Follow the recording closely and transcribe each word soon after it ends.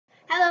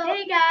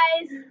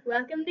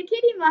Welcome to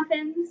Kitty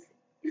Muffins.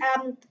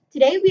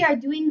 Today we are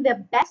doing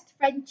the best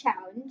friend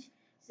challenge,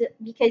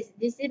 because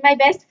this is my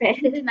best friend.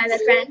 This is my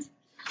best friend.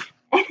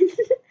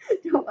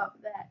 Don't love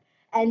that.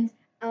 And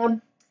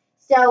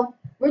so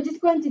we're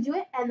just going to do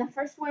it, and the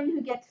first one who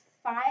gets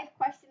 5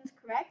 questions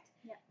correct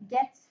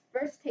gets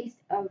first taste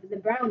of the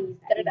brownies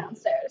that are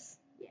downstairs.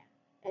 Yeah,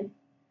 and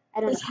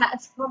I don't This know.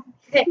 hat's full.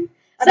 Okay.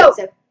 So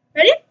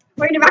ready?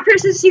 We're gonna do rock, paper,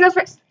 scissors. She goes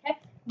first. Okay.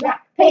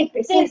 Rock,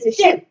 paper, scissors,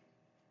 shoot.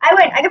 I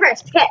win. I go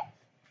first. Okay.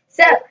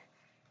 So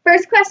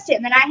first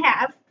question that I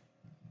have,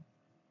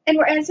 and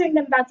we're answering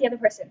them about the other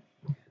person.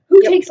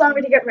 Who takes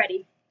longer to get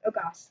ready? Oh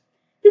gosh,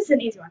 this is an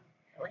easy one.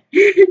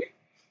 Really.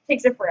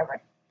 Takes it forever.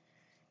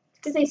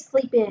 Because they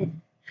sleep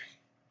in.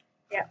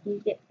 Yeah. You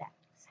get that.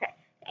 Okay.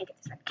 I get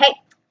this one. Okay.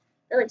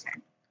 Lily's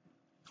turn.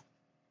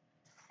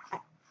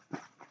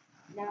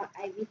 Now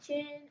I reach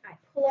in, I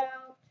pull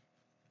out.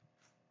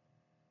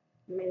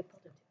 I might have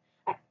pulled it.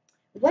 All right.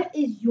 What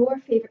is your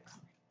favorite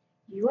color?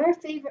 Your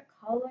favorite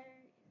color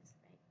is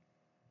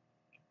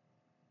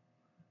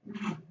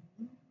like.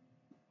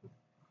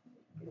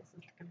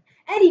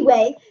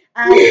 Anyway,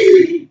 her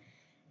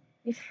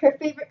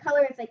favorite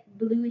color is like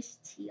bluish,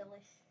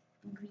 tealish,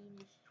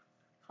 greenish,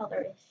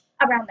 colorish.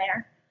 Around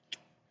there.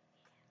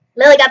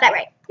 Lily got that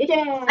right. Yay!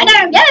 I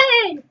know.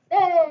 Yay!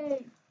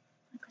 Yay!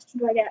 What question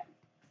do I get?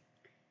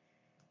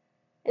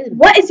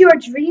 What is your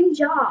dream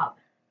job?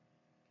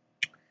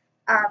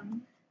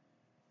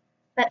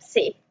 Let's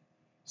see.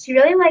 She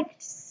really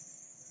liked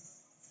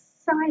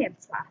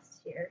science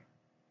last year.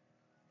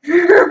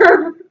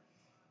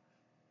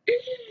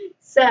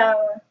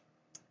 So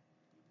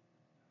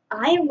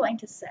I am going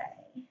to say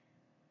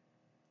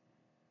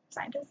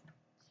scientist.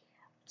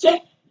 Yeah.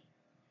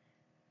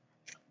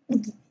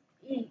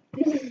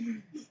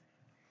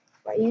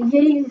 Why are you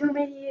getting so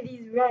many of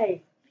these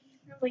right?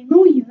 I really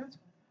know you. That's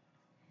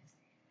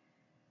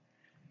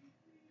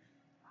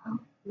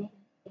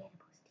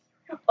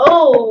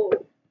Oh,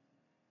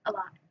 a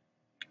lot.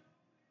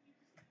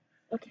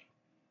 Okay.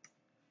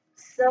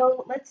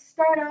 So let's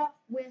start off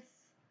with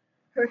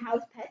her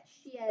house pets.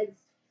 She has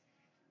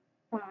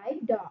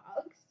 5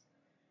 dogs,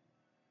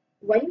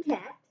 1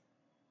 cat.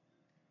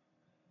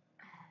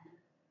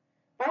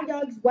 5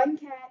 dogs, 1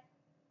 cat,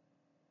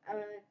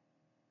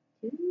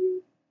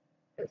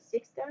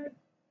 6 dogs.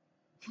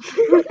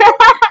 I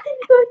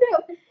don't know.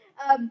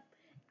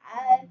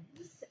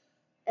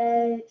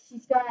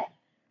 She's got,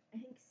 I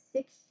think,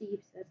 6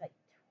 sheep. So that's like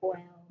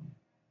 12.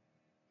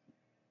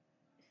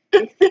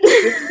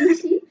 60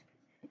 sheep?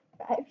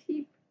 5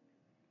 sheep?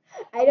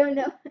 I don't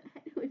know.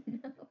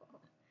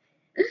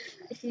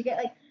 She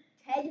got like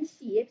 10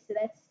 sheep, so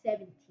that's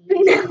 17.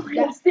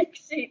 No,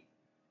 6 sheep.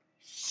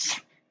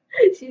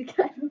 She's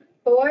got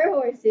 4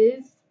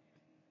 horses.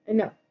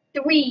 No.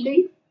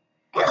 3.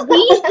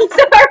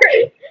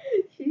 Sorry.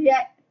 She's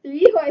got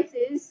 3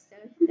 horses, so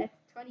that's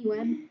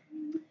 21.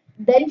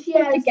 Then she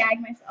has to gag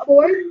myself.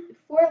 4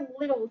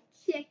 little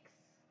chicks.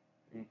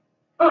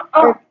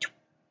 Ella!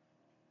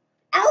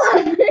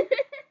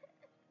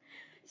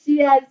 She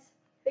has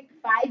like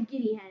 5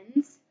 guinea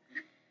hens.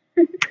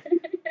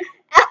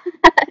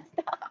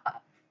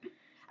 Stop.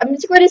 I'm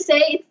just going to say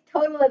it's a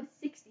total of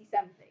 60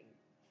 something.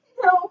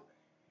 No.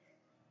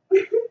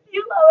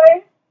 You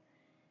lower.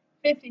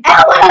 50.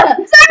 Ella!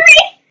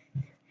 Sorry!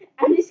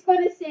 I'm just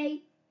going to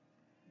say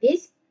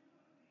this.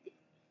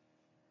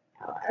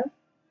 Ella.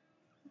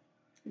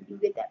 You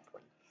get that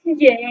point.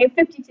 Yeah,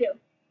 52.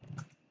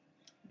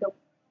 Go.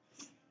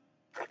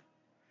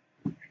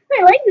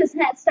 I like this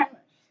hat so much.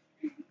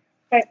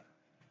 Okay.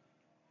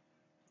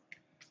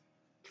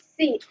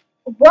 See,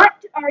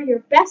 what are your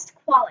best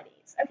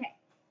qualities? Okay.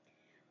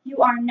 You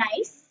are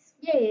nice.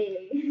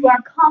 Yay. You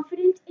are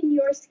confident in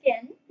your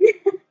skin.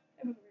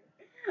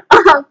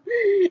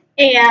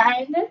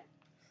 And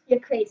you're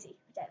crazy,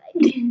 which I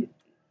like.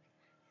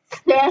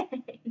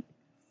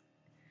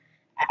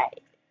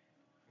 Alright.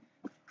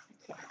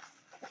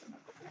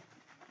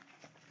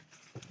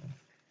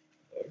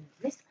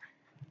 This one.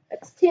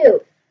 That's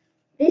 2.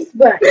 This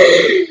one.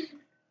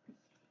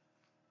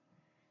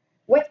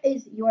 What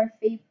is your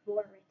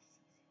favorite?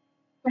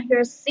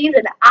 Your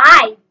season.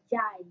 I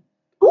died.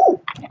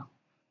 Ooh, I know.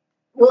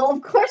 Well,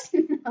 of course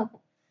you know.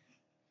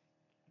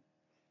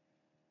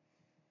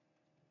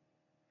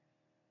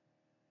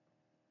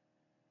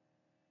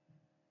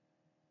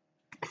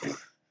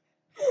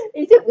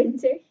 Is it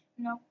winter?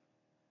 No.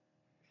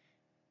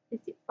 Is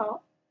it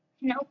fall?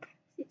 Nope.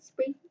 Is it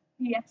spring?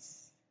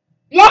 Yes.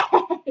 Yay!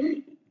 I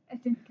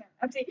didn't count.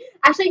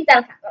 Actually,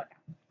 that'll count.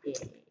 Yay.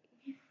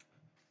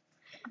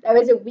 That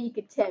was a weak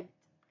attempt.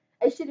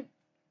 I should have.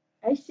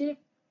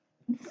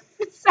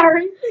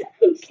 Sorry.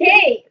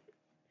 Okay.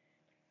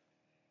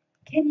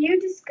 Can you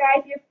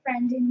describe your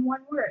friend in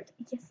 1 word?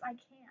 Yes, I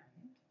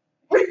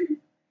can.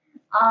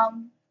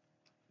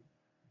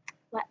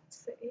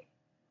 Let's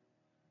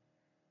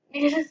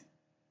see.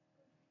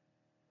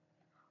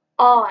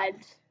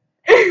 Odd.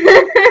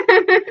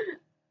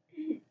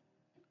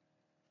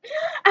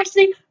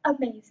 Actually,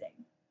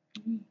 amazing.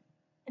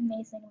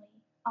 Amazingly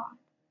odd.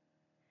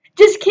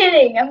 Just Just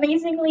kidding.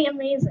 Amazingly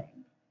amazing.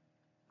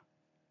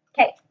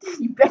 Okay.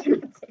 You better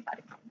not say that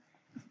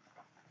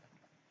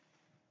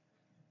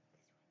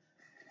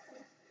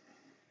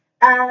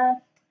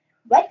again.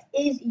 What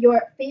is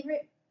your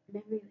favorite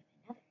memory with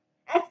another?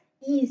 That's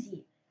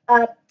easy.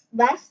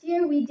 Last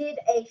year we did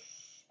a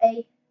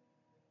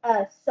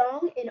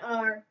song in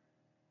our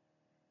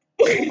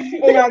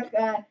they look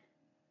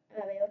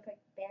like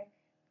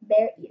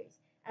bear ears.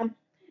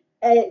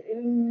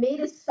 Made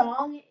a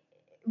song.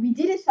 We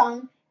did a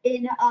song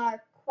in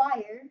our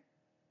choir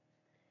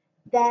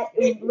that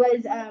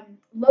was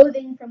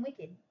Loathing from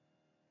Wicked.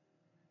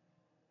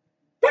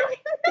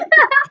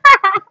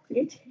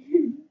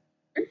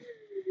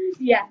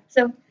 Yeah.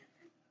 So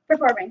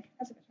performing.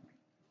 That's a good one.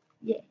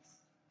 Yes.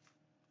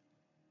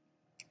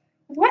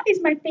 What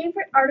is my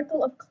favorite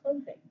article of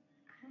clothing?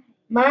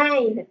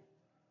 Mine.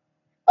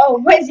 Oh,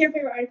 what is your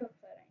favorite article of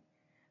clothing?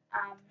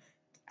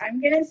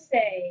 I'm gonna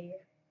say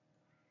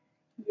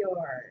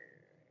your.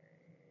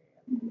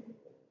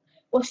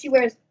 Well, she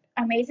wears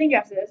amazing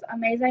dresses,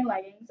 amazing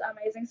leggings,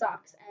 amazing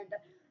socks, and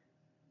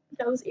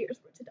those ears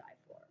were to die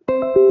for.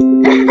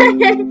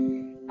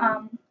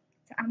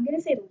 So I'm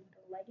gonna say the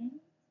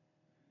leggings.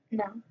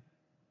 No.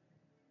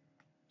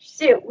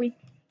 Shoot,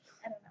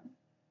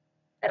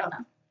 I don't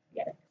know.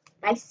 Get it?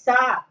 My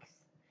socks.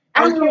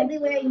 I'm currently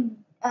wearing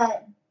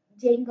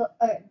Jango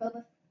or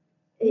Boba.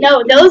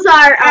 No, those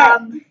are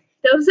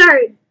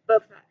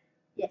Boba Fett.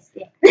 Yes,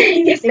 yeah.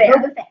 Yes, They're they are.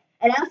 Boba Fett.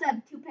 And I also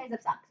have 2 pairs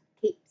of socks,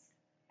 capes,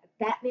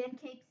 Batman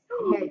capes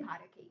and Harry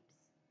Potter capes.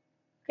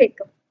 Okay,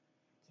 go.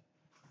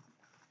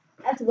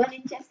 That's one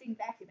interesting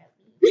fact about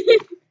me.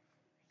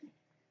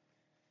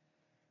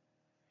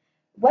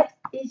 What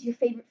is your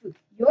favorite food?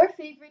 Your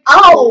favorite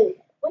Oh,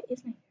 food? what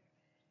is my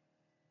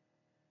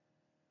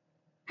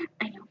favorite?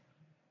 I know.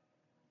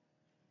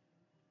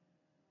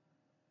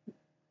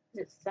 Is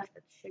it stuff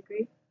that's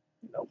sugary?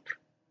 Nope.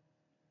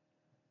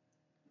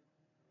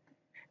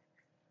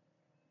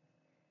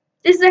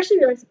 This is actually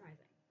really surprising.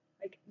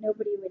 Like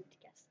nobody would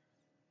guess.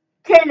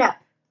 Turnip.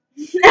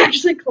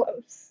 Actually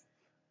close.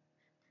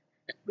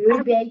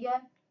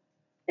 Rutabaga.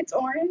 It's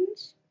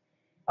orange.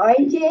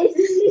 Oranges.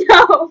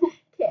 No.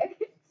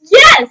 Carrots.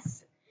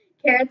 Yes.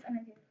 Carrots are my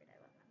favorite food. I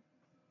love them.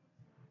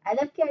 I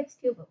love carrots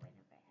too, but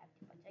whenever I have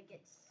too much, I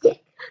get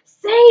sick.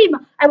 Same.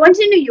 I went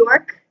to New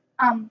York.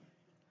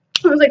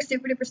 It was like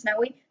super duper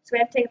snowy, so we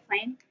had to take a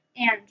plane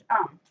and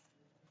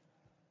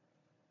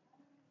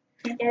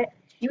can I get it?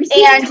 You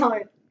seem And-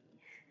 taller.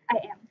 I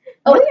am.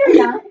 Oh,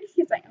 you're not.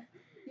 Yes, I am.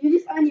 You're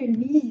just on your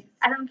knees.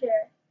 I don't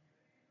care.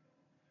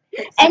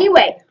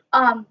 Anyway,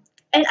 and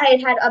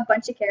I had a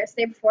bunch of carrots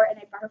the day before, and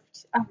I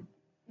barfed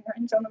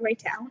orange on the way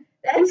down.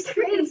 That's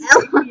crazy.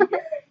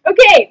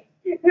 Okay,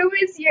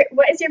 who's your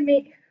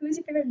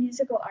favorite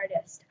musical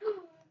artist?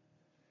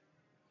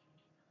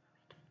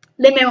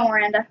 Lin-Manuel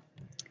Miranda.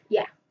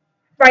 Yeah.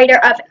 Writer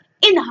of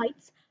In the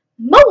Heights,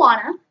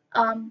 Moana,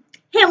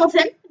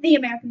 Hamilton, the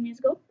American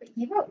musical. Wait,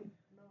 he wrote.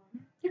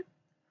 Yeah.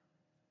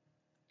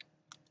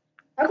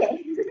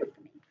 Okay.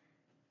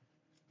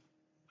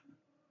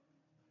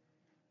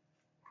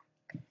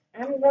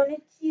 I'm gonna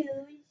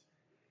choose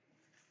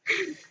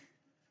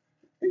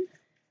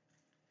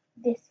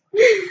this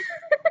one.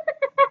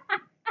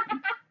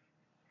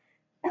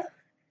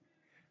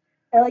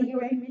 Oh, you're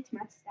wearing Mitch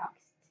Match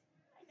socks.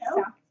 I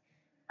know.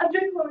 I'm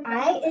doing more.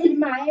 I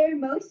admire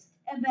most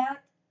about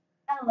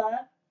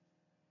Ella.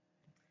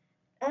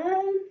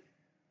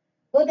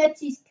 Well, that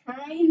she's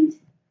kind,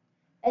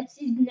 that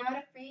she's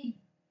not afraid.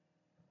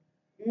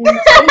 Stage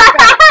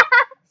fright.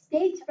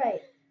 Stage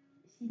fright.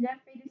 She's not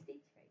afraid of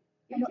stage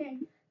fright. Your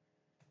turn.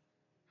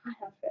 I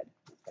have good.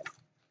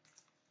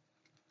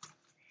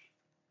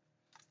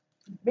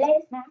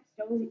 Bless my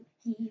soul,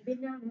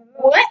 keeping on the road.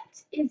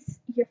 What is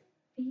your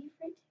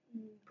favorite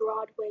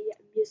Broadway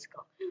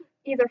musical?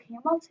 Either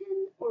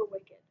Hamilton or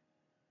Wicked.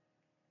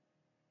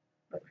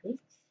 But which?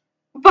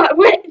 But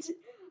which?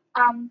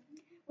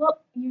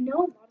 Well, you know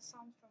a lot of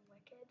songs from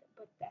Wicked,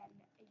 but then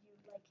you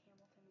like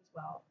Hamilton as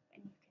well,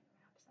 and you can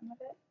rap some of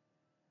it.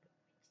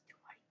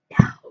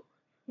 No.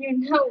 You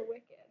know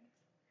Wicked.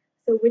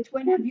 So which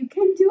one have you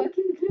come to a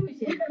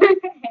conclusion?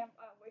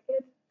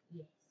 Wicked?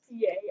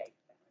 Yes.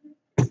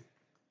 Yeah.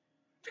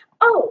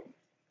 Oh!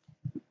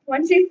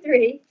 1, 2,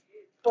 3,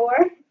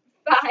 4,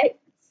 5,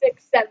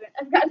 6, 7.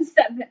 I've gotten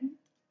 7.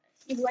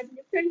 You like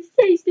the first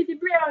taste of the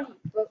brownie.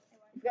 Well,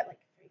 you've got like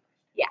 3.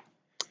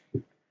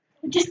 Yeah.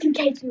 Just in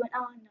case we went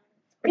on.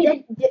 But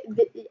then,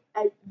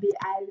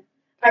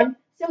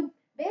 so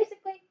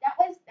basically, that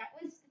was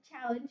the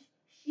challenge.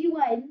 She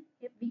won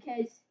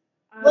because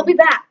We'll be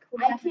back.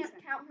 I can't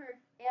count her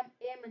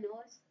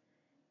animals.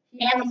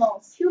 She has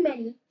Animals. too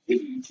many.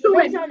 She Too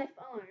lives many. on a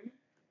farm.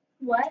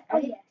 What? I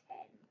have 10.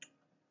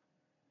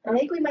 I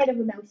think we might have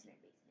a mouse in our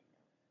basement.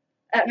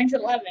 That makes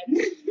 11.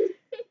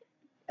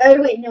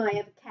 Oh wait, no, I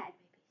have a cat.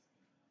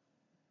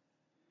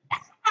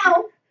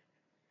 Ow.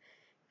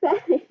 Bye.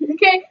 Okay,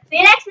 see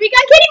you next week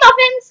on Kitty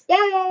Muffins.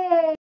 Yay!